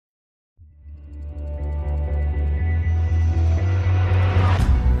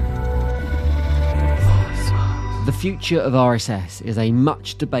future of RSS is a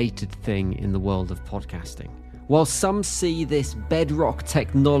much debated thing in the world of podcasting. While some see this bedrock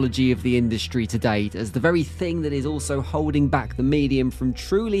technology of the industry to date as the very thing that is also holding back the medium from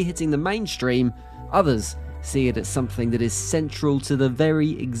truly hitting the mainstream, others see it as something that is central to the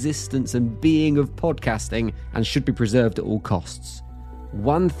very existence and being of podcasting and should be preserved at all costs.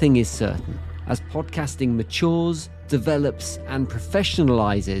 One thing is certain: as podcasting matures, develops, and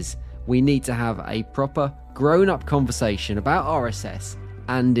professionalizes, we need to have a proper, grown-up conversation about RSS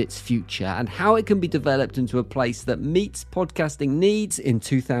and its future and how it can be developed into a place that meets podcasting needs in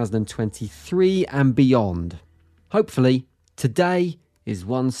 2023 and beyond. Hopefully, today is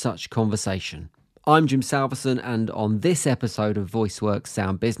one such conversation. I'm Jim Salverson, and on this episode of VoiceWorks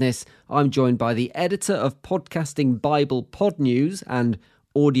Sound Business, I'm joined by the editor of podcasting Bible Podnews and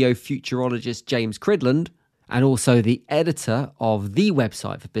audio futurologist James Cridland, and also the editor of the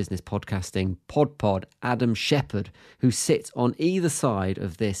website for business podcasting, PodPod, Adam Shepherd, who sits on either side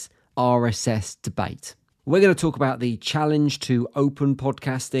of this RSS debate. We're going to talk about the challenge to open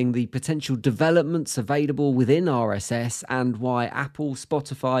podcasting, the potential developments available within RSS, and why Apple,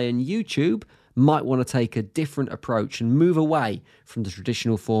 Spotify, and YouTube might want to take a different approach and move away from the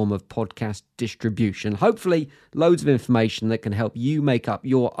traditional form of podcast distribution. Hopefully, loads of information that can help you make up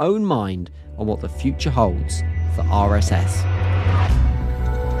your own mind on what the future holds for RSS.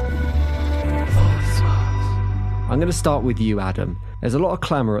 I'm going to start with you, Adam. There's a lot of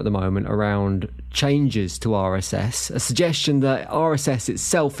clamour at the moment around changes to RSS, a suggestion that RSS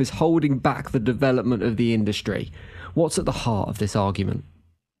itself is holding back the development of the industry. What's at the heart of this argument?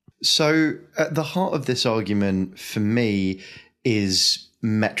 So at the heart of this argument for me is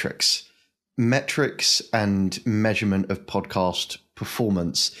metrics. Metrics and measurement of podcast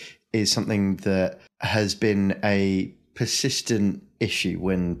performance is something that has been a persistent issue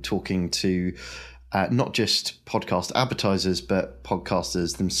when talking to not just podcast advertisers, but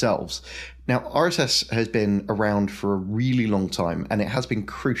podcasters themselves. Now, RSS has been around for a really long time, and it has been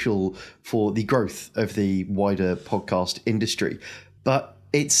crucial for the growth of the wider podcast industry. But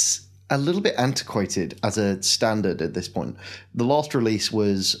it's a little bit antiquated as a standard at this point. The last release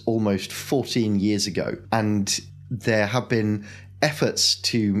was almost 14 years ago, and there have been efforts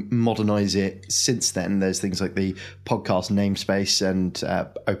to modernize it since then. There's things like the podcast namespace and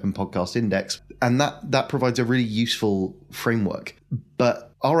Open Podcast Index, and that provides a really useful framework.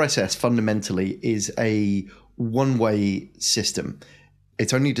 But RSS fundamentally is a one-way system.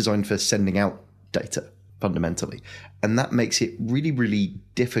 It's only designed for sending out data, fundamentally. And that makes it really, really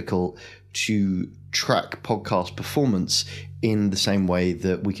difficult to track podcast performance in the same way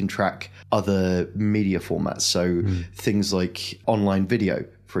that we can track other media formats. So things like online video,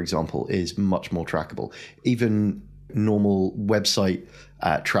 for example, is much more trackable. Even normal website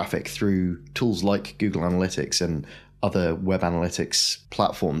traffic through tools like Google Analytics and other web analytics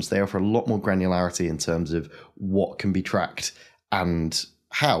platforms, they offer a lot more granularity in terms of what can be tracked and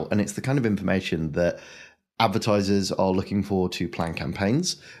how. And it's the kind of information that advertisers are looking for to plan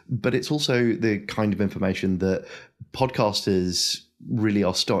campaigns, but it's also the kind of information that podcasters really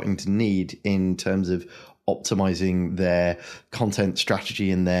are starting to need in terms of optimizing their content strategy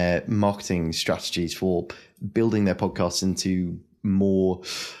and their marketing strategies for building their podcasts into more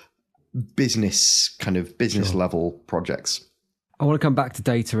business level projects. I want to come back to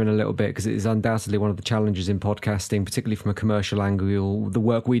data in a little bit because it is undoubtedly one of the challenges in podcasting, particularly from a commercial angle. The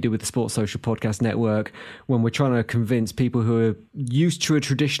work we do with the Sports Social Podcast Network, when we're trying to convince people who are used to a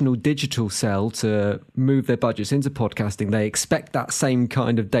traditional digital sell to move their budgets into podcasting, they expect that same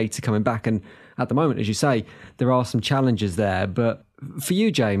kind of data coming back. And at the moment, as you say, there are some challenges there. But for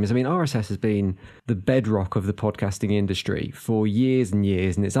you, James, I mean, RSS has been the bedrock of the podcasting industry for years and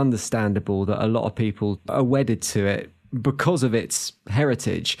years, and it's understandable that a lot of people are wedded to it because of its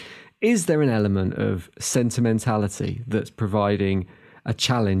heritage. Is there an element of sentimentality that's providing a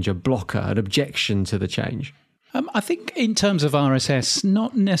challenge, a blocker, an objection to the change? I think in terms of RSS,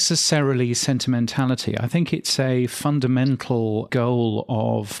 not necessarily sentimentality. I think it's a fundamental goal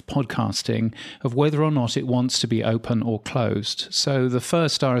of podcasting of whether or not it wants to be open or closed. So the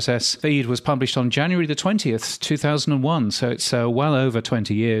first RSS feed was published on January the 20th, 2001. So it's well over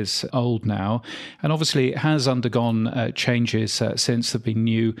 20 years old now. And obviously it has undergone changes since. There have been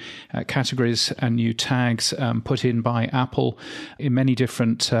new categories and new tags put in by Apple in many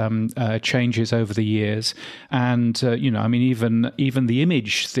different changes over the years. And, even the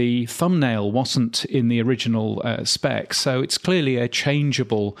image, the thumbnail wasn't in the original spec. So it's clearly a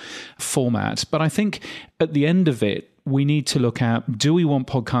changeable format. But I think at the end of it, we need to look at, do we want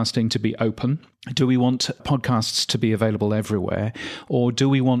podcasting to be open? Do we want podcasts to be available everywhere? Or do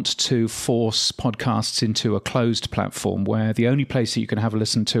we want to force podcasts into a closed platform where the only place that you can have a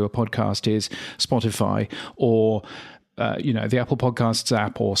listen to a podcast is Spotify or the Apple Podcasts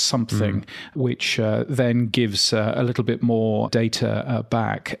app or something, which then gives a little bit more data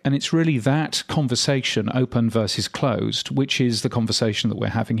back. And it's really that conversation, open versus closed, which is the conversation that we're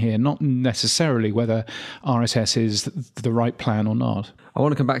having here, not necessarily whether RSS is the right plan or not. I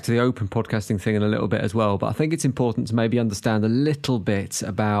want to come back to the open podcasting thing in a little bit as well, but I think it's important to maybe understand a little bit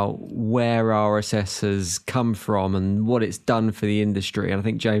about where RSS has come from and what it's done for the industry. And I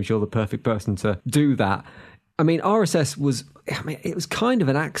think, James, you're the perfect person to do that. I mean, RSS was, it was kind of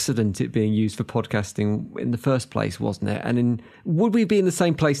an accident, it being used for podcasting in the first place, wasn't it? And would we be in the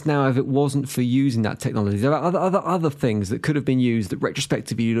same place now if it wasn't for using that technology? There are other things that could have been used that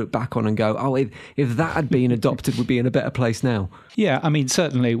retrospectively you look back on and go, oh, if that had been adopted, we'd be in a better place now. Yeah, I mean,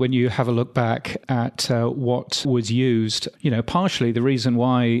 certainly when you have a look back at what was used, partially the reason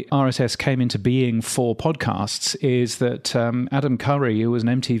why RSS came into being for podcasts is that Adam Curry, who was an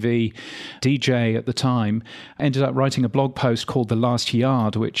MTV DJ at the time, ended up writing a blog post called The Last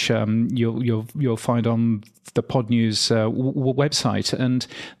Yard, which you'll find on the Podnews website. And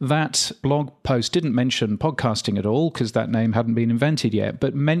that blog post didn't mention podcasting at all because that name hadn't been invented yet,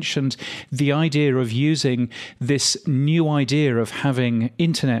 but mentioned the idea of using this new idea of having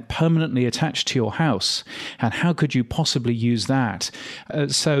internet permanently attached to your house. And how could you possibly use that?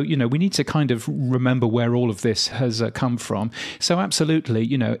 So we need to kind of remember where all of this has come from. So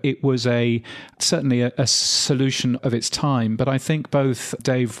absolutely, it was certainly a solution of its time. But I think both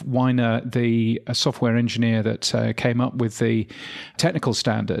Dave Weiner, the software engineer that came up with the technical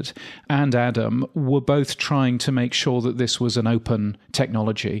standard, and Adam were both trying to make sure that this was an open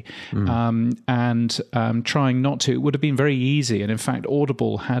technology and trying not to. It would have been very easy. And in fact,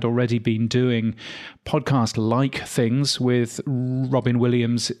 Audible had already been doing podcast-like things with Robin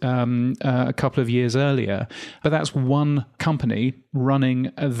Williams a couple of years earlier. But that's one company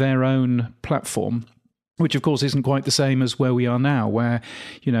running their own platform, which of course isn't quite the same as where we are now, where,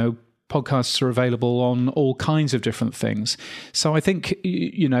 podcasts are available on all kinds of different things. So I think,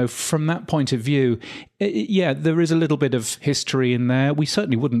 from that point of view, there is a little bit of history in there. We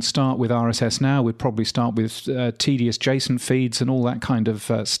certainly wouldn't start with RSS now. We'd probably start with tedious JSON feeds and all that kind of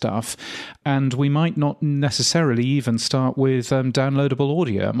stuff. And we might not necessarily even start with downloadable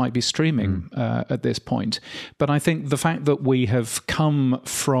audio. It might be streaming at this point. But I think the fact that we have come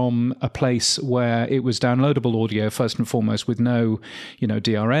from a place where it was downloadable audio first and foremost with no,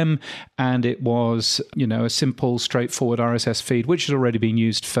 DRM, and it was, a simple, straightforward RSS feed, which had already been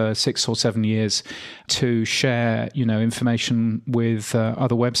used for 6 or 7 years to share, information with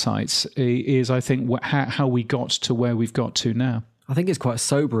other websites, is, I think, how we got to where we've got to now. I think it's quite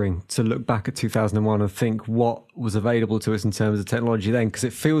sobering to look back at 2001 and think what was available to us in terms of technology then, because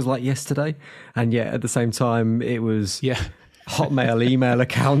it feels like yesterday, and yet at the same time it was... Yeah. Hotmail email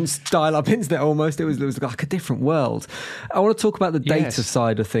accounts, dial-up internet almost. It was like a different world. I want to talk about the data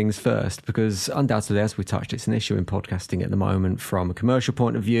side of things first, because undoubtedly, as we touched, it's an issue in podcasting at the moment from a commercial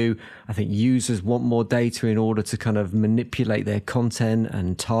point of view. I think users want more data in order to kind of manipulate their content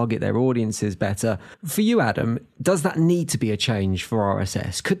and target their audiences better. For you, Adam, does that need to be a change for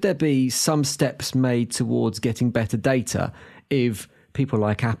RSS? Could there be some steps made towards getting better data if people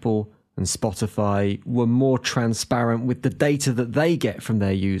like Apple and Spotify were more transparent with the data that they get from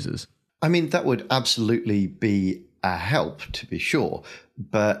their users? I mean, that would absolutely be a help, to be sure.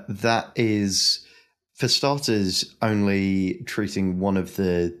 But that is, for starters, only treating one of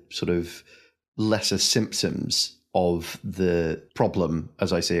the sort of lesser symptoms of the problem,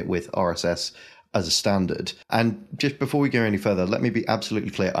 as I see it, with RSS as a standard. And just before we go any further, let me be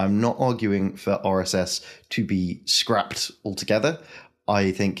absolutely clear. I'm not arguing for RSS to be scrapped altogether.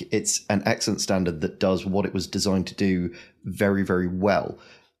 I think it's an excellent standard that does what it was designed to do very, very well.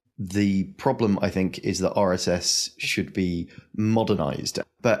 The problem, I think, is that RSS should be modernized.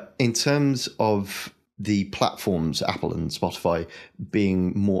 But in terms of the platforms, Apple and Spotify,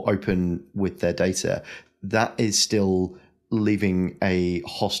 being more open with their data, that is still leaving a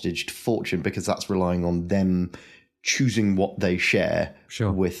hostage to fortune, because that's relying on them choosing what they share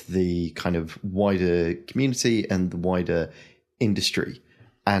with the kind of wider community and the wider industry.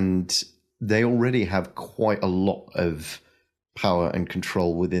 And they already have quite a lot of power and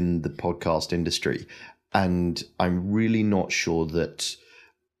control within the podcast industry. And I'm really not sure that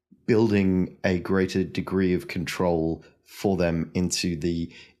building a greater degree of control for them into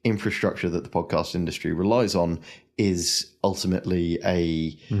the infrastructure that the podcast industry relies on is ultimately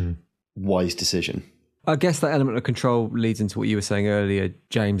a wise decision. I guess that element of control leads into what you were saying earlier,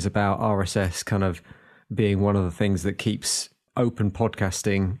 James, about RSS kind of being one of the things that keeps open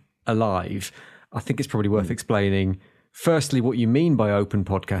podcasting alive. I think it's probably worth explaining, firstly, what you mean by open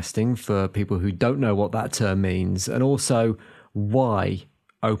podcasting for people who don't know what that term means, and also why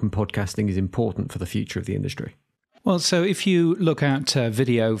open podcasting is important for the future of the industry. Well, so if you look at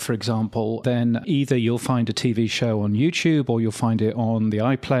video, for example, then either you'll find a TV show on YouTube, or you'll find it on the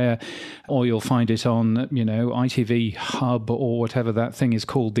iPlayer, or you'll find it on, ITV Hub or whatever that thing is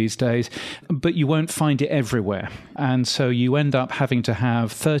called these days, but you won't find it everywhere. And so you end up having to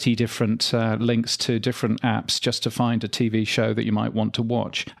have 30 different links to different apps just to find a TV show that you might want to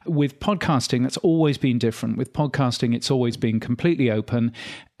watch. With podcasting, that's always been different. With podcasting, it's always been completely open.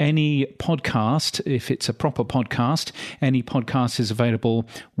 Any podcast, if it's a proper podcast, any podcast is available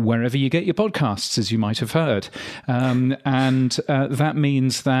wherever you get your podcasts, as you might have heard. And that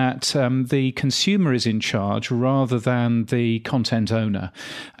means that the consumer is in charge rather than the content owner.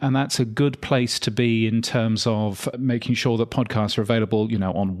 And that's a good place to be in terms of making sure that podcasts are available,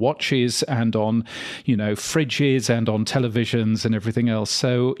 on watches and on, fridges and on televisions and everything else.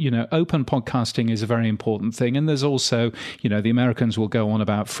 So, open podcasting is a very important thing. And there's also, the Americans will go on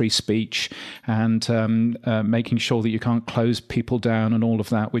about free speech and making sure that you can't close people down and all of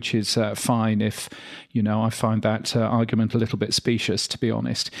that, which is fine if, I find that argument a little bit specious, to be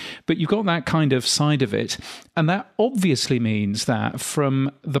honest. But you've got that kind of side of it. And that obviously means that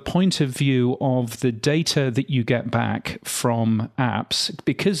from the point of view of the data that you get back from apps,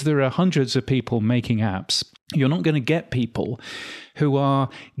 because there are hundreds of people making apps, you're not going to get people who are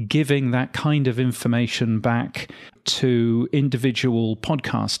giving that kind of information back to individual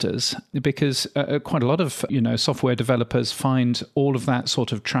podcasters, because quite a lot of software developers find all of that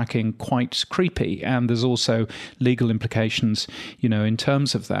sort of tracking quite creepy, and there's also legal implications in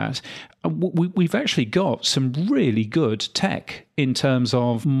terms of that. We've actually got some really good tech in terms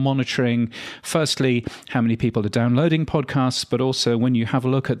of monitoring, firstly, how many people are downloading podcasts, but also when you have a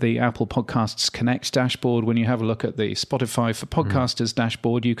look at the Apple Podcasts Connect dashboard, when you have a look at the Spotify for Podcasters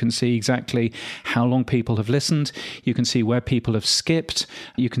dashboard, you can see exactly how long people have listened. You can see where people have skipped.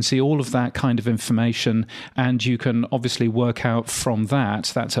 You can see all of that kind of information, and you can obviously work out from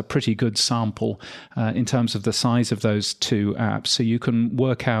that. That's a pretty good sample in terms of the size of those two apps. So you can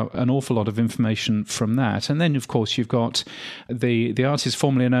work out an awful lot of information from that. And then, of course, you've got the artist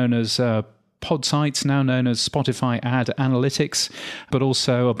formerly known as PodSites, now known as Spotify Ad Analytics, but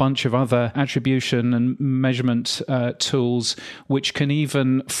also a bunch of other attribution and measurement tools, which can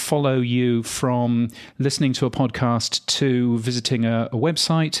even follow you from listening to a podcast to visiting a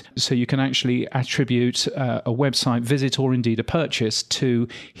website. So you can actually attribute a website visit or indeed a purchase to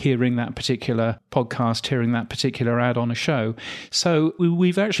hearing that particular podcast, hearing that particular ad on a show. So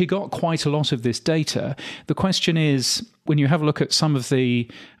we've actually got quite a lot of this data. The question is, when you have a look at some of the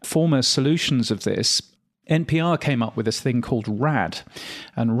former solutions of this, NPR came up with this thing called RAD.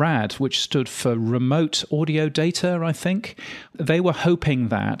 And RAD, which stood for Remote Audio Data, I think, they were hoping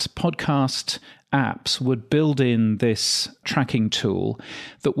that podcast apps would build in this tracking tool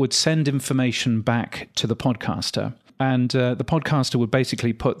that would send information back to the podcaster. And the podcaster would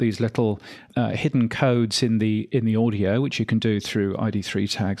basically put these little hidden codes in the audio, which you can do through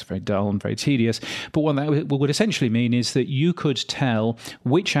ID3 tags, very dull and very tedious. But what that would essentially mean is that you could tell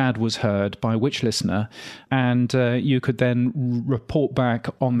which ad was heard by which listener, and you could then report back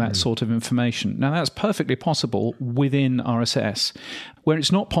on that sort of information. Now, that's perfectly possible within RSS. Where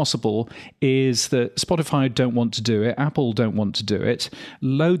it's not possible is that Spotify don't want to do it, Apple don't want to do it.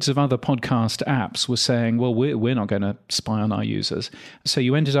 Loads of other podcast apps were saying, well, we're not going to spy on our users. So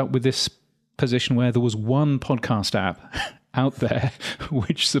you ended up with this position where there was one podcast app out there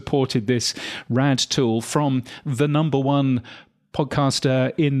which supported this RAD tool from the number one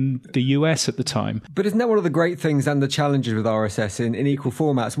podcaster in the US at the time. But isn't that one of the great things and the challenges with RSS in equal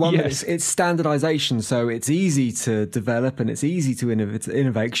formats? One, yes. It's standardization, so it's easy to develop and it's easy to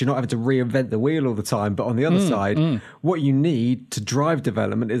innovate because you're not having to reinvent the wheel all the time. But on the other side, what you need to drive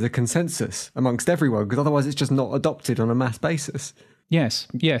development is a consensus amongst everyone, because otherwise it's just not adopted on a mass basis. Yes.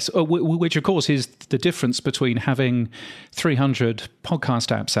 Which, of course, is the difference between having 300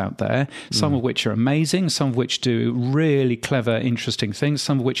 podcast apps out there, some of which are amazing, some of which do really clever, interesting things,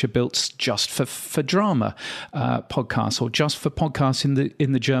 some of which are built just for drama podcasts or just for podcasts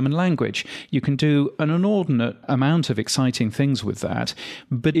in the German language. You can do an inordinate amount of exciting things with that.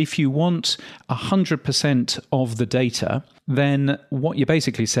 But if you want 100% of the data, then what you're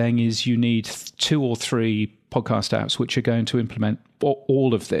basically saying is you need 2 or 3 podcast apps which are going to implement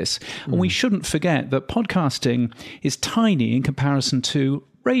all of this. And we shouldn't forget that podcasting is tiny in comparison to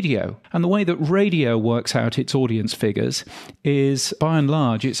radio. And the way that radio works out its audience figures is, by and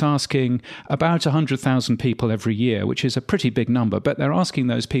large, it's asking about 100,000 people every year, which is a pretty big number, but they're asking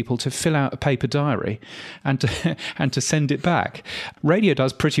those people to fill out a paper diary and to send it back. Radio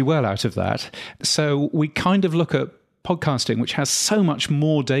does pretty well out of that. So we kind of look at podcasting, which has so much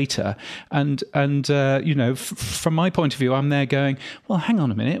more data, and from my point of view, I'm there going, well, hang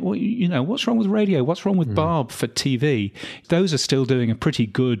on a minute, what's wrong with radio? What's wrong with Barb for TV? Those are still doing a pretty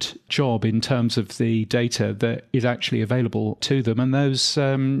good job in terms of the data that is actually available to them, and those,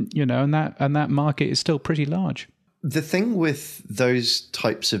 and that market is still pretty large. The thing with those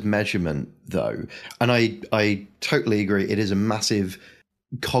types of measurement, though, and I totally agree, it is a massive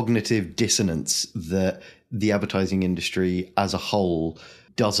cognitive dissonance that the advertising industry as a whole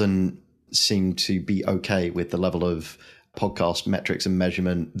doesn't seem to be okay with the level of podcast metrics and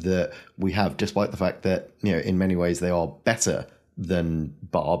measurement that we have, despite the fact that, in many ways they are better than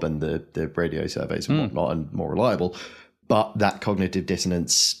Barb and the radio surveys and whatnot, and more reliable. But that cognitive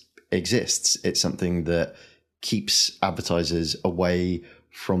dissonance exists. It's something that keeps advertisers away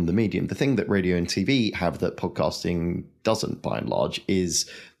from the medium. The thing that radio and TV have that podcasting doesn't, by and large, is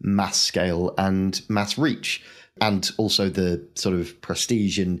mass scale and mass reach, and also the sort of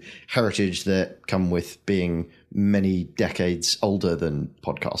prestige and heritage that come with being many decades older than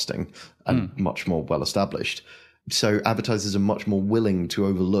podcasting and much more well established. So advertisers are much more willing to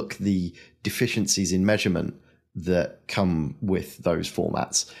overlook the deficiencies in measurement that come with those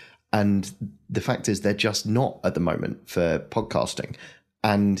formats. And the fact is, they're just not at the moment for podcasting.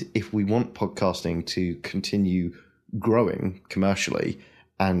 And if we want podcasting to continue growing commercially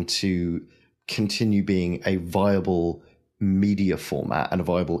and to continue being a viable media format and a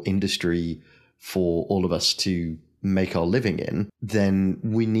viable industry for all of us to make our living in, then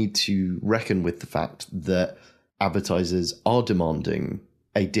we need to reckon with the fact that advertisers are demanding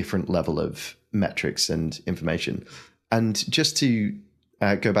a different level of metrics and information. And just to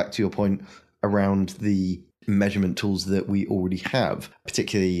go back to your point around the measurement tools that we already have,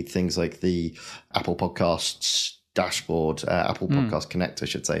 particularly things like the Apple Podcasts dashboard, Apple Podcast Connect, I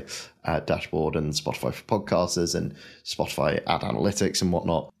should say, dashboard, and Spotify for Podcasters and Spotify Ad Analytics and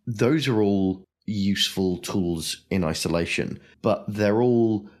whatnot. Those are all useful tools in isolation, but they're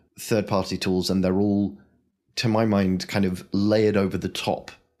all third-party tools, and they're all, to my mind, kind of layered over the top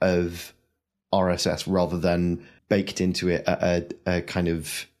of RSS rather than baked into it at a kind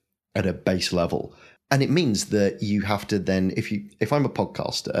of at a base level. And it means that you have to then, if I'm a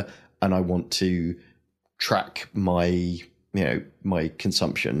podcaster and I want to track my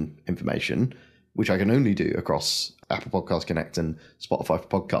consumption information, which I can only do across Apple Podcast Connect and Spotify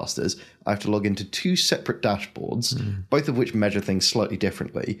for Podcasters, I have to log into two separate dashboards, both of which measure things slightly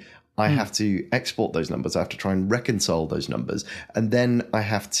differently. I have to export those numbers. I have to try and reconcile those numbers. And then I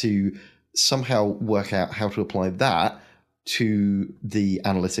have to somehow work out how to apply that to the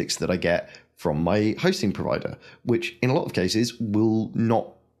analytics that I get from my hosting provider, which in a lot of cases will not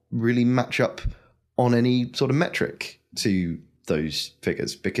really match up on any sort of metric to those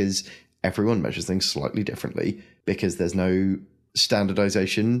figures, because everyone measures things slightly differently, because there's no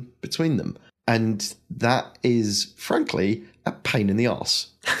standardization between them. And that is, frankly, a pain in the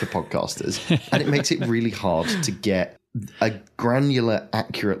arse for podcasters. And it makes it really hard to get a granular,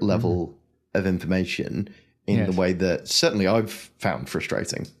 accurate level of information in the way that certainly I've found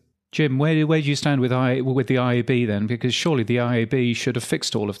frustrating. Jim, where do you stand with the IAB then? Because surely the IAB should have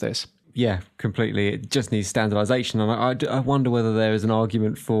fixed all of this. Yeah, completely. It just needs standardisation. And I wonder whether there is an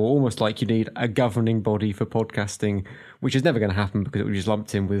argument for almost like you need a governing body for podcasting, which is never going to happen because it would be just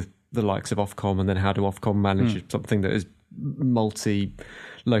lumped in with the likes of Ofcom, and then how do Ofcom manage something that is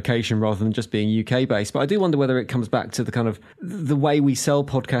multi-location rather than just being UK-based. But I do wonder whether it comes back to the kind of the way we sell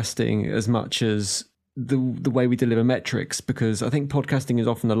podcasting as much as the way we deliver metrics, because I think podcasting is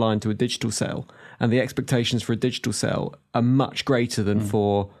often aligned to a digital sell, and the expectations for a digital sell are much greater than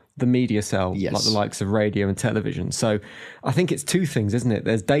for the media sell, like the likes of radio and television. So I think it's two things, isn't it?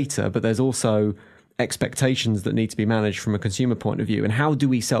 There's data, but there's also expectations that need to be managed from a consumer point of view. And how do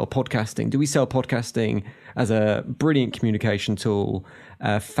we sell podcasting? Do we sell podcasting as a brilliant communication tool,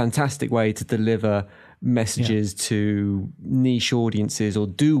 a fantastic way to deliver messages to niche audiences, or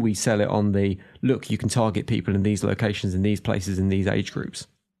do we sell it on the, look, you can target people in these locations, in these places, in these age groups?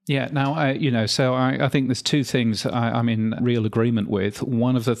 Yeah, now, I think there's two things I'm in real agreement with.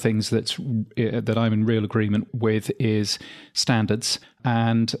 One of the things that I'm in real agreement with is standards.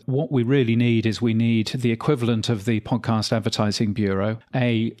 And what we really need is we need the equivalent of the Podcast Advertising Bureau,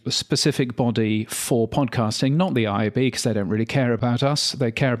 a specific body for podcasting, not the IAB, because they don't really care about us.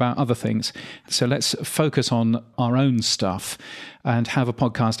 They care about other things. So let's focus on our own stuff and have a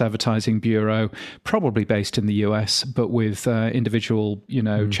podcast advertising bureau, probably based in the US, but with individual,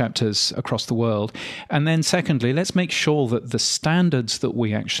 chapters across the world. And then secondly, let's make sure that the standards that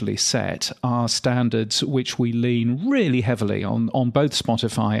we actually set are standards which we lean really heavily on both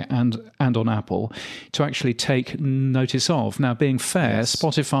Spotify and on Apple to actually take notice of. Now, being fair, yes,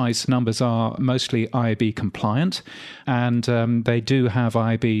 Spotify's numbers are mostly IAB compliant, and they do have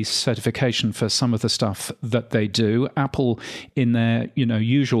IAB certification for some of the stuff that they do. Apple, in their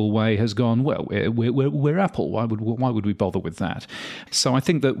usual way, has gone, well, we're Apple. Why would we bother with that? So I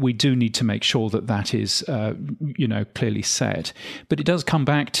think that we do need to make sure that is clearly set. But it does come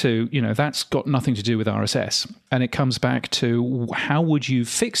back to that's got nothing to do with RSS, and it comes back to how would you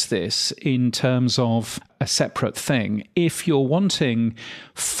fix this in terms of a separate thing if you're wanting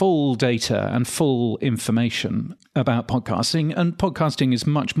full data and full information about podcasting. And podcasting is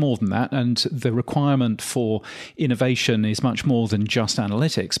much more than that, and the requirement for innovation is much more than just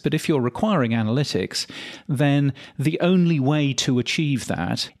analytics. But if you're requiring analytics, then the only way to achieve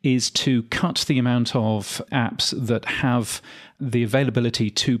that is to cut the amount of apps that have the availability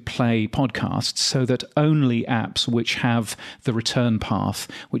to play podcasts, so that only apps which have the return path,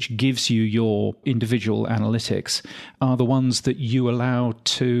 which gives you your individual analytics, are the ones that you allow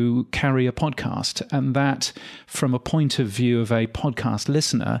to carry a podcast. And that, from a point of view of a podcast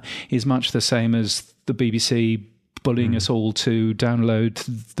listener, is much the same as the BBC bullying us all to download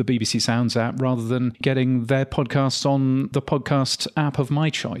the BBC Sounds app rather than getting their podcasts on the podcast app of my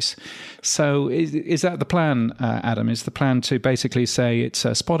choice. So is that the plan, Adam? Is the plan to basically say it's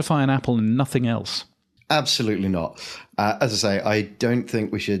Spotify and Apple and nothing else? Absolutely not. As I say, I don't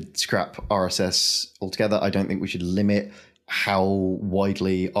think we should scrap RSS altogether. I don't think we should limit how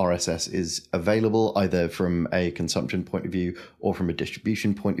widely RSS is available, either from a consumption point of view or from a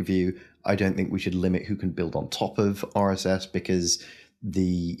distribution point of view. I don't think we should limit who can build on top of RSS, because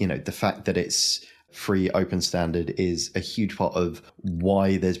the fact that it's free, open standard is a huge part of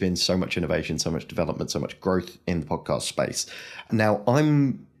why there's been so much innovation, so much development, so much growth in the podcast space. Now,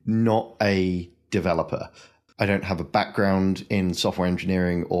 I'm not a developer. I don't have a background in software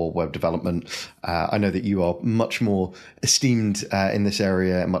engineering or web development. I know that you are much more esteemed in this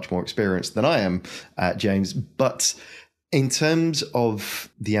area and much more experienced than I am, James. But in terms of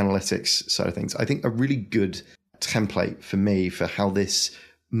the analytics side of things, I think a really good template for me for how this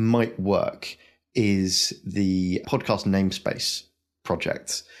might work is the podcast namespace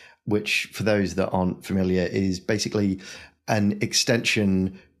project, which, for those that aren't familiar, is basically an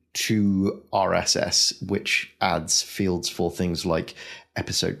extension to RSS, which adds fields for things like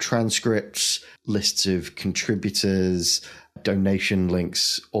episode transcripts, lists of contributors, donation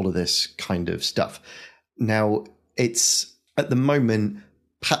links, all of this kind of stuff. Now, it's at the moment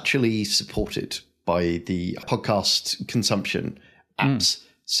patchily supported by the podcast consumption apps.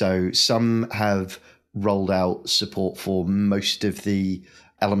 So some have rolled out support for most of the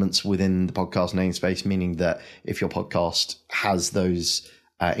elements within the podcast namespace, meaning that if your podcast has those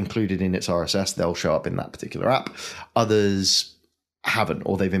included in its RSS, they'll show up in that particular app. Others haven't,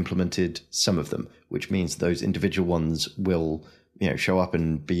 or they've implemented some of them, which means those individual ones will show up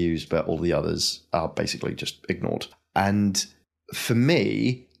and be used, but all the others are basically just ignored. And for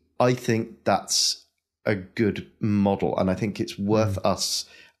me, I think that's a good model, and I think it's worth us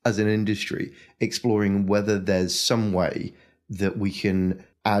as an industry exploring whether there's some way that we can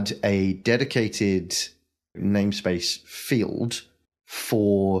add a dedicated namespace field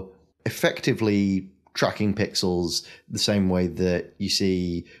for effectively tracking pixels the same way that you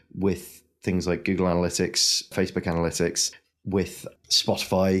see with things like Google Analytics, Facebook Analytics, with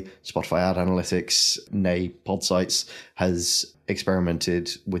Spotify Ad Analytics, nay, Podsites has experimented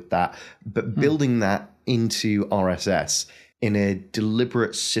with that. But building that into RSS in a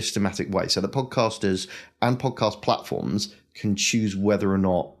deliberate, systematic way so that podcasters and podcast platforms can choose whether or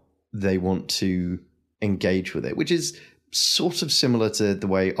not they want to engage with it, which is sort of similar to the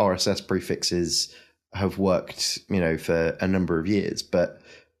way RSS prefixes have worked, for a number of years, but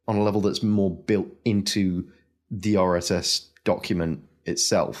on a level that's more built into the RSS document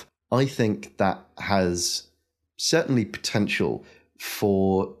itself. I think that has certainly potential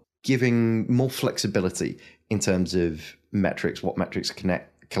for giving more flexibility in terms of metrics, what metrics are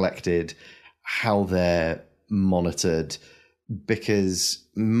collected, how they're monitored, because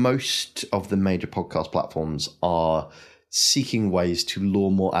most of the major podcast platforms are seeking ways to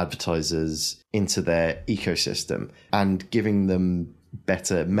lure more advertisers into their ecosystem and giving them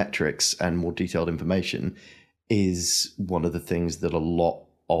better metrics and more detailed information is one of the things that a lot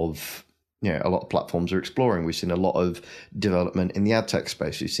of platforms are exploring. We've seen a lot of development in the ad tech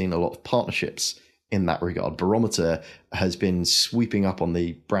space. We've seen a lot of partnerships in that regard. Barometer has been sweeping up on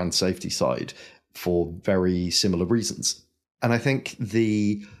the brand safety side for very similar reasons. And I think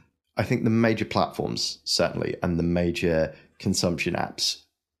the major platforms, certainly, and the major consumption apps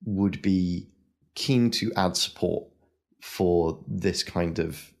would be keen to add support for this kind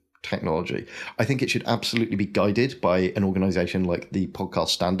of technology. I think it should absolutely be guided by an organization like the Podcast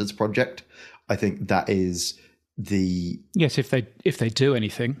Standards Project. I think that is the... Yes, if they do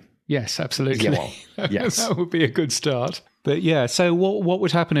anything. Yes, absolutely. Yeah, well, yes. That would be a good start. But yeah, so what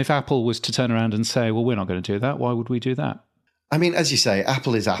would happen if Apple was to turn around and say, well, we're not going to do that. Why would we do that? I mean, as you say,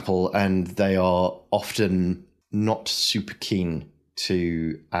 Apple is Apple, and they are often not super keen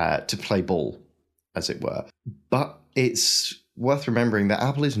to play ball, as it were. But it's worth remembering that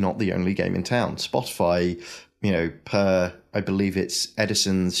Apple is not the only game in town. Spotify, per, I believe it's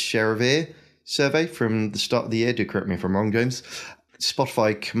Edison's Share of Ear survey from the start of the year, do correct me if I'm wrong, James,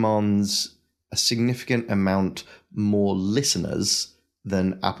 Spotify commands a significant amount more listeners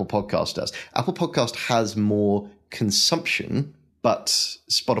than Apple Podcast does. Apple Podcast has more consumption, but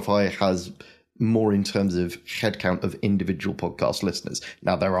Spotify has more in terms of headcount of individual podcast listeners.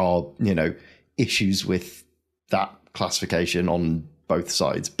 Now, there are, issues with that classification on both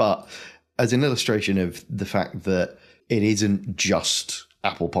sides, but as an illustration of the fact that it isn't just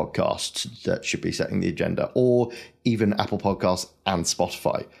Apple Podcasts that should be setting the agenda, or even Apple Podcasts and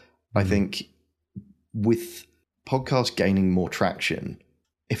Spotify. I think with podcasts gaining more traction,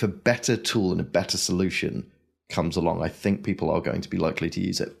 if a better tool and a better solution comes along, I think people are going to be likely to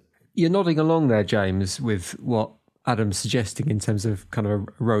use it. You're nodding along there, James, with what Adam's suggesting in terms of kind of a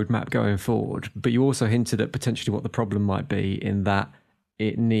roadmap going forward, but you also hinted at potentially what the problem might be, in that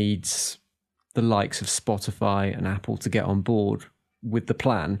it needs the likes of Spotify and Apple to get on board with the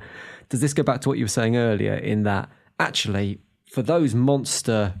plan. Does this go back to what you were saying earlier, in that actually for those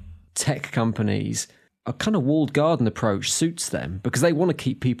monster tech companies, a kind of walled garden approach suits them because they want to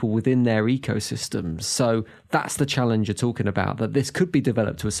keep people within their ecosystems? So that's the challenge you're talking about, that this could be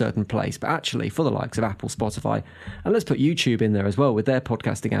developed to a certain place, but actually for the likes of Apple, Spotify, and let's put YouTube in there as well with their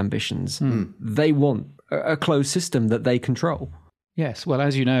podcasting ambitions, they want a closed system that they control. Yes, well,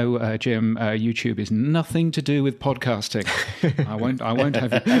 as you know, Jim, YouTube is nothing to do with podcasting. I won't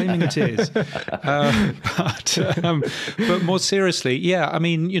have you claiming it is. But more seriously, yeah, I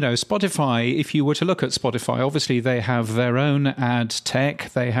mean, Spotify, if you were to look at Spotify, obviously they have their own ad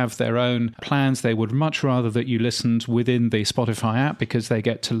tech, they have their own plans. They would much rather that you listened within the Spotify app because they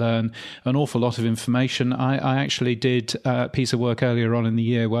get to learn an awful lot of information. I actually did a piece of work earlier on in the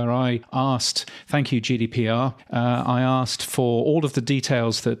year where I asked, thank you GDPR, I asked for all of the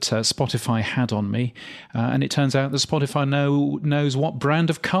details that Spotify had on me, and it turns out that Spotify knows what brand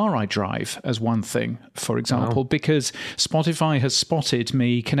of car I drive, as one thing, for example, because Spotify has spotted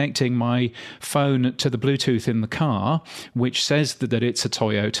me connecting my phone to the Bluetooth in the car, which says that it's a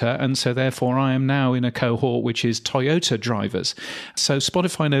Toyota, and so therefore I am now in a cohort which is Toyota drivers. So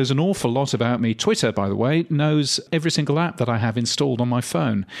Spotify knows an awful lot about me. Twitter, by the way, knows every single app that I have installed on my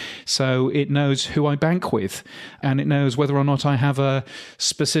phone. So it knows who I bank with, and it knows whether or not I have a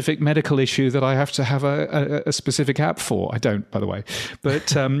specific medical issue that I have to have a specific app for. I don't, by the way. But,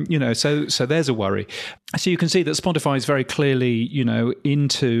 so there's a worry. So you can see that Spotify is very clearly,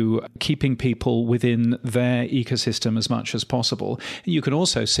 into keeping people within their ecosystem as much as possible. You can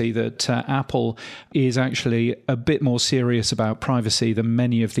also see that Apple is actually a bit more serious about privacy than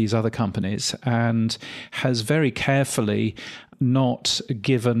many of these other companies, and has very carefully not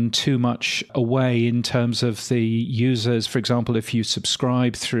given too much away in terms of the users. For example, if you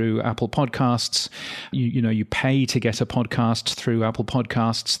subscribe through Apple Podcasts, you pay to get a podcast through Apple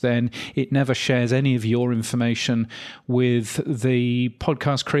Podcasts, then it never shares any of your information with the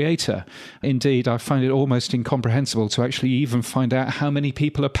podcast creator. Indeed, I find it almost incomprehensible to actually even find out how many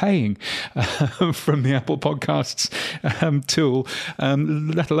people are paying from the Apple Podcasts tool,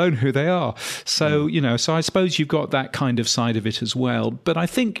 let alone who they are. So, so I suppose you've got that kind of side of it as well. But I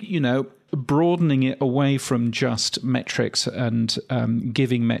think, broadening it away from just metrics and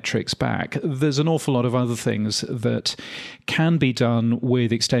giving metrics back, there's an awful lot of other things that can be done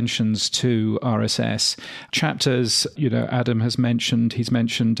with extensions to RSS. Chapters, Adam has mentioned, he's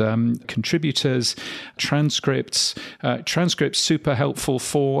mentioned contributors, transcripts. Transcripts super helpful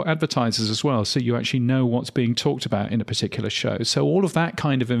for advertisers as well, so you actually know what's being talked about in a particular show. So all of that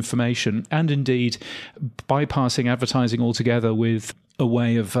kind of information, and indeed bypassing advertising altogether with a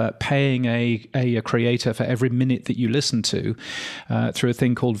way of paying a creator for every minute that you listen to through a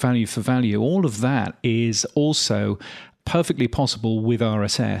thing called value for value. All of that is also perfectly possible with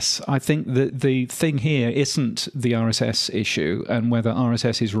RSS. I think that the thing here isn't the RSS issue and whether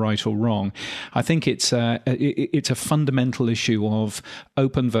RSS is right or wrong. I think it's a fundamental issue of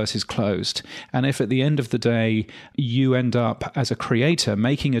open versus closed. And if at the end of the day you end up as a creator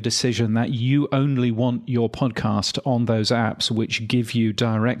making a decision that you only want your podcast on those apps which give you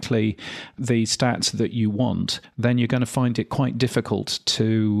directly the stats that you want, then you're going to find it quite difficult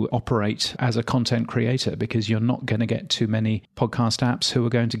to operate as a content creator because you're not going to get too many podcast apps who are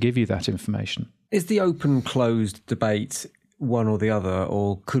going to give you that information. Is the open-closed debate one or the other,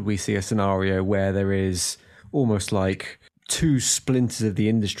 or could we see a scenario where there is almost like two splinters of the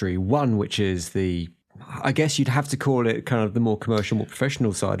industry, one which is I guess you'd have to call it kind of the more commercial, more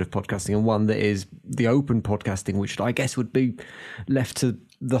professional side of podcasting, and one that is the open podcasting, which I guess would be left to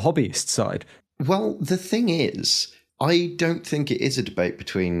the hobbyist side? Well, the thing is, I don't think it is a debate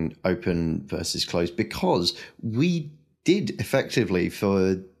between open versus closed, because we did effectively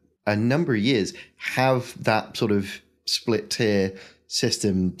for a number of years have that sort of split tier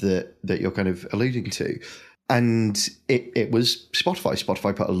system that you're kind of alluding to. And it was Spotify.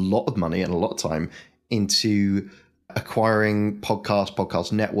 Spotify put a lot of money and a lot of time into acquiring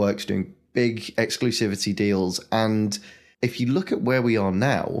podcast networks, doing big exclusivity deals. And if you look at where we are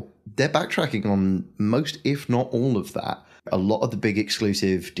now, they're backtracking on most, if not all of that. A lot of the big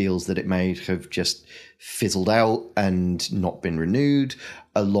exclusive deals that it made have just fizzled out and not been renewed.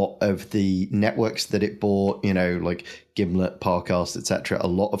 A lot of the networks that it bought, like Gimlet, Parcast, etc., a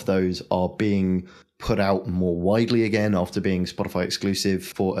lot of those are being put out more widely again after being Spotify exclusive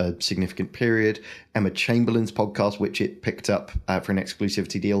for a significant period. Emma Chamberlain's podcast, which it picked up for an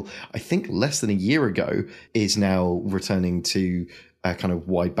exclusivity deal, I think less than a year ago, is now returning to a kind of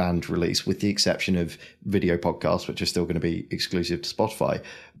wideband release, with the exception of video podcasts, which are still going to be exclusive to Spotify.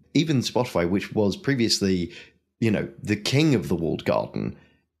 Even Spotify, which was previously, the king of the walled garden,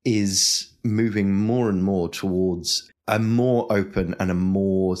 is moving more and more towards a more open and a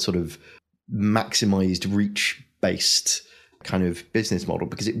more sort of maximized reach-based kind of business model,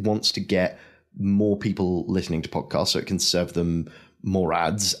 because it wants to get more people listening to podcasts so it can serve them more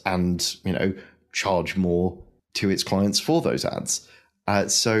ads and, charge more to its clients for those ads.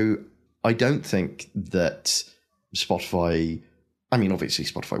 So I don't think that Spotify, obviously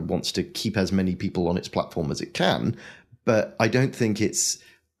Spotify wants to keep as many people on its platform as it can, but I don't think it's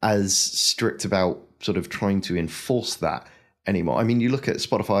as strict about sort of trying to enforce that anymore. You look at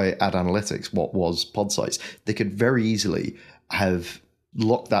Spotify ad analytics, what was PodSites, they could very easily have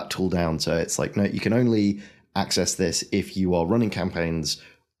locked that tool down. So it's like, no, you can only access this if you are running campaigns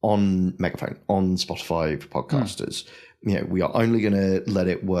on Megaphone, on Spotify for podcasters. We are only going to let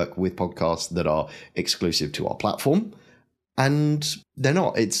it work with podcasts that are exclusive to our platform. And they're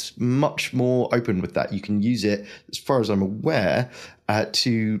not. It's much more open with that. You can use it, as far as I'm aware,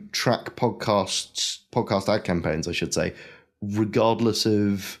 to track podcast ad campaigns, I should say, regardless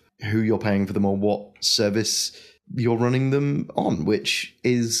of who you're paying for them or what service you're running them on, which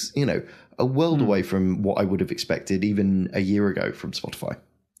is, a world away from what I would have expected even a year ago from Spotify.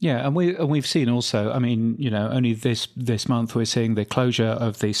 Yeah, and we've seen also, only this month we're seeing the closure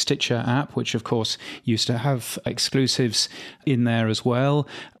of the Stitcher app, which of course used to have exclusives in there as well.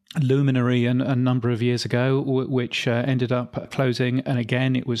 Luminary a number of years ago, which ended up closing, and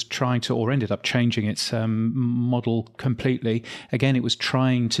again it was trying to, or ended up changing its model completely. Again, it was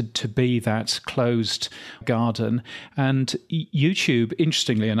trying to be that closed garden. And YouTube,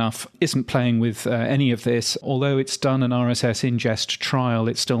 interestingly enough, isn't playing with any of this. Although it's done an RSS ingest trial,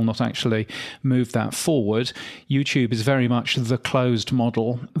 it's still not actually moved that forward. YouTube is very much the closed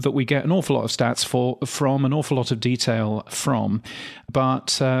model that we get an awful lot of stats from, an awful lot of detail from,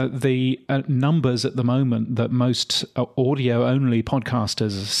 but the numbers at the moment that most audio-only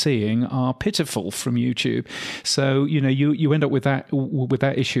podcasters are seeing are pitiful from YouTube. So, you end up with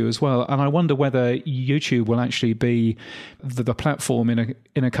that issue as well. And I wonder whether YouTube will actually be the platform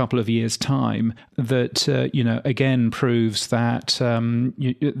in a couple of years' time that, again proves that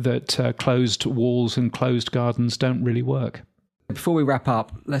that closed walls and closed gardens don't really work. Before we wrap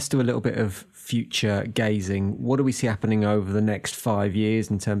up, let's do a little bit of future gazing. What do we see happening over the next 5 years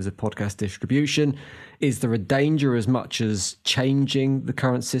in terms of podcast distribution? Is there a danger as much as changing the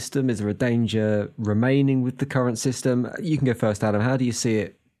current system? Is there a danger remaining with the current system? You can go first, Adam. How do you see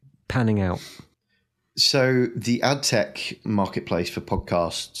it panning out? So the ad tech marketplace for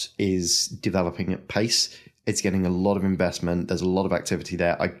podcasts is developing at pace. It's getting a lot of investment. There's a lot of activity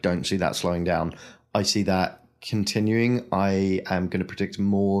there. I don't see that slowing down. I see that continuing. I am going to predict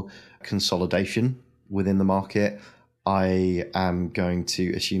more consolidation within the market. I am going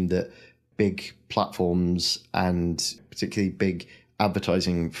to assume that big platforms, and particularly big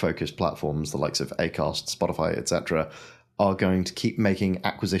advertising-focused platforms, the likes of Acast, Spotify, etc., are going to keep making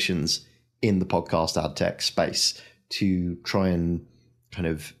acquisitions in the podcast ad tech space to try and kind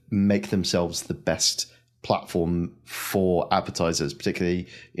of make themselves the best platform for advertisers, particularly,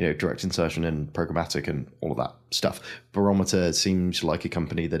 direct insertion and programmatic and all of that stuff. Barometer seems like a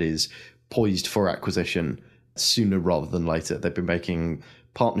company that is poised for acquisition sooner rather than later. They've been making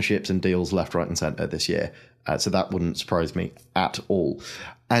partnerships and deals left, right, and centre this year. So that wouldn't surprise me at all.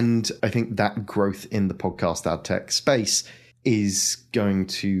 And I think that growth in the podcast ad tech space is going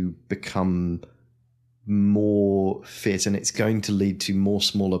to become more fierce, and it's going to lead to more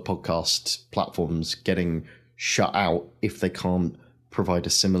smaller podcast platforms getting shut out if they can't provide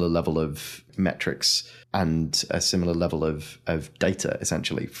a similar level of metrics and a similar level of data,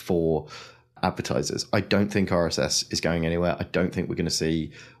 essentially, for advertisers. I don't think RSS is going anywhere. I don't think we're going to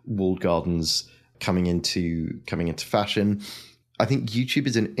see walled gardens coming into fashion. I think YouTube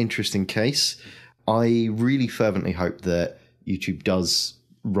is an interesting case. I really fervently hope that YouTube does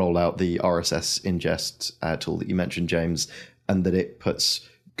roll out the RSS ingest tool that you mentioned, James, and that it puts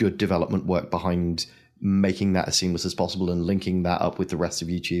good development work behind making that as seamless as possible and linking that up with the rest of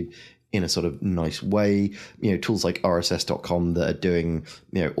YouTube in a sort of nice way. Tools like RSS.com that are doing,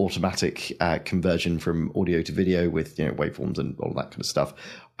 automatic conversion from audio to video with, waveforms and all that kind of stuff.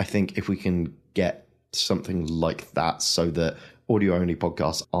 I think if we can get something like that so that audio-only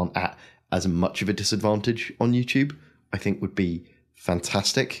podcasts aren't at as much of a disadvantage on YouTube, I think would be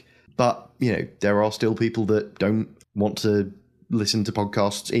fantastic. But, there are still people that don't want to listen to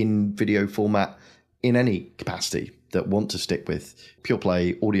podcasts in video format in any capacity, that want to stick with pure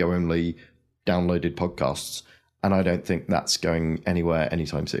play, audio only, downloaded podcasts. And I don't think that's going anywhere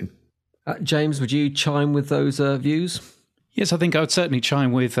anytime soon. James, would you chime with those views? Yes, I think I would certainly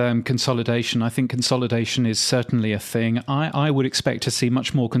chime with consolidation. I think consolidation is certainly a thing. I would expect to see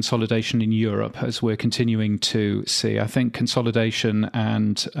much more consolidation in Europe, as we're continuing to see. I think consolidation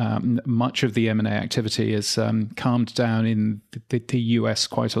and much of the M&A activity has calmed down in the US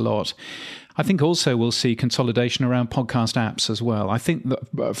quite a lot. I think also we'll see consolidation around podcast apps as well. I think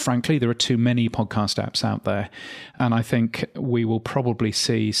that, frankly, there are too many podcast apps out there. And I think we will probably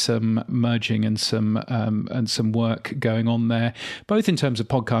see some merging and some work going on there, both in terms of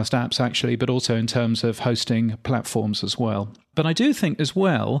podcast apps, actually, but also in terms of hosting platforms as well. But I do think as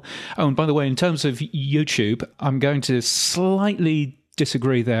well, and by the way, in terms of YouTube, I'm going to slightly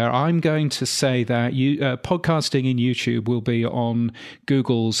disagree there. I'm going to say that podcasting in YouTube will be on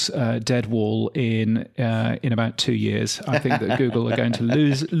Google's dead wall in about 2 years. I think that Google are going to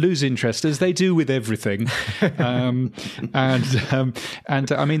lose interest, as they do with everything. And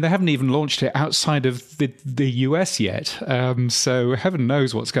I mean, they haven't even launched it outside of the US yet. So heaven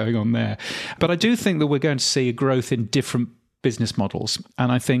knows what's going on there. But I do think that we're going to see a growth in different business models.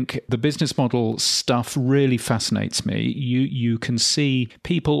 And I think the business model stuff really fascinates me. You can see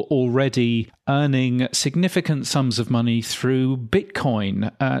people already earning significant sums of money through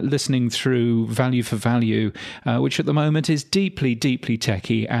Bitcoin, listening through value for value, which at the moment is deeply, deeply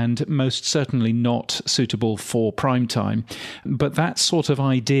techie and most certainly not suitable for prime time. But that sort of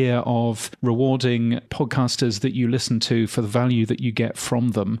idea of rewarding podcasters that you listen to for the value that you get from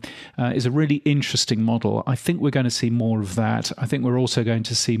them is a really interesting model. I think we're going to see more of that. I think we're also going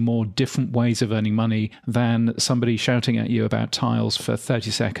to see more different ways of earning money than somebody shouting at you about tiles for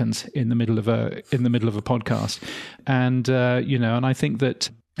 30 seconds in the middle of a podcast. And and I think that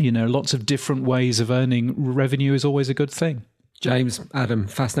lots of different ways of earning revenue is always a good thing. James, Adam,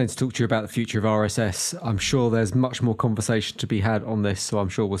 fascinating to talk to you about the future of RSS. I'm sure there's much more conversation to be had on this, so I'm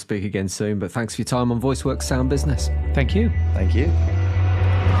sure we'll speak again soon. But thanks for your time on VoiceWorks Sound Business. Thank you. Thank you.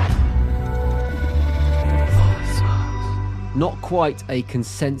 Not quite a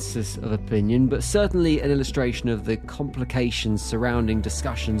consensus of opinion, but certainly an illustration of the complications surrounding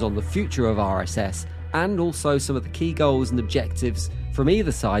discussions on the future of RSS, and also some of the key goals and objectives from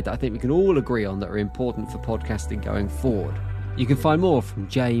either side that I think we can all agree on that are important for podcasting going forward. You can find more from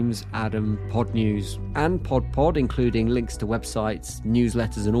James, Adam, Podnews and PodPod, including links to websites,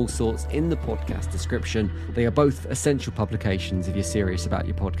 newsletters and all sorts in the podcast description. They are both essential publications if you're serious about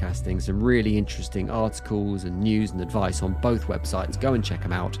your podcasting. Some really interesting articles and news and advice on both websites. Go and check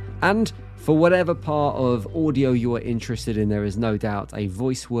them out. And For whatever part of audio you are interested in, there is no doubt a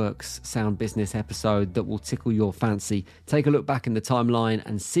VoiceWorks Sound Business episode that will tickle your fancy. Take a look back in the timeline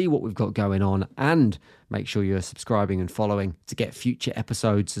and see what we've got going on, and make sure you're subscribing and following to get future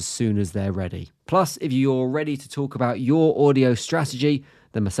episodes as soon as they're ready. Plus, if you're ready to talk about your audio strategy,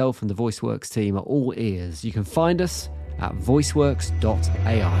 then myself and the VoiceWorks team are all ears. You can find us at voiceworks.ai.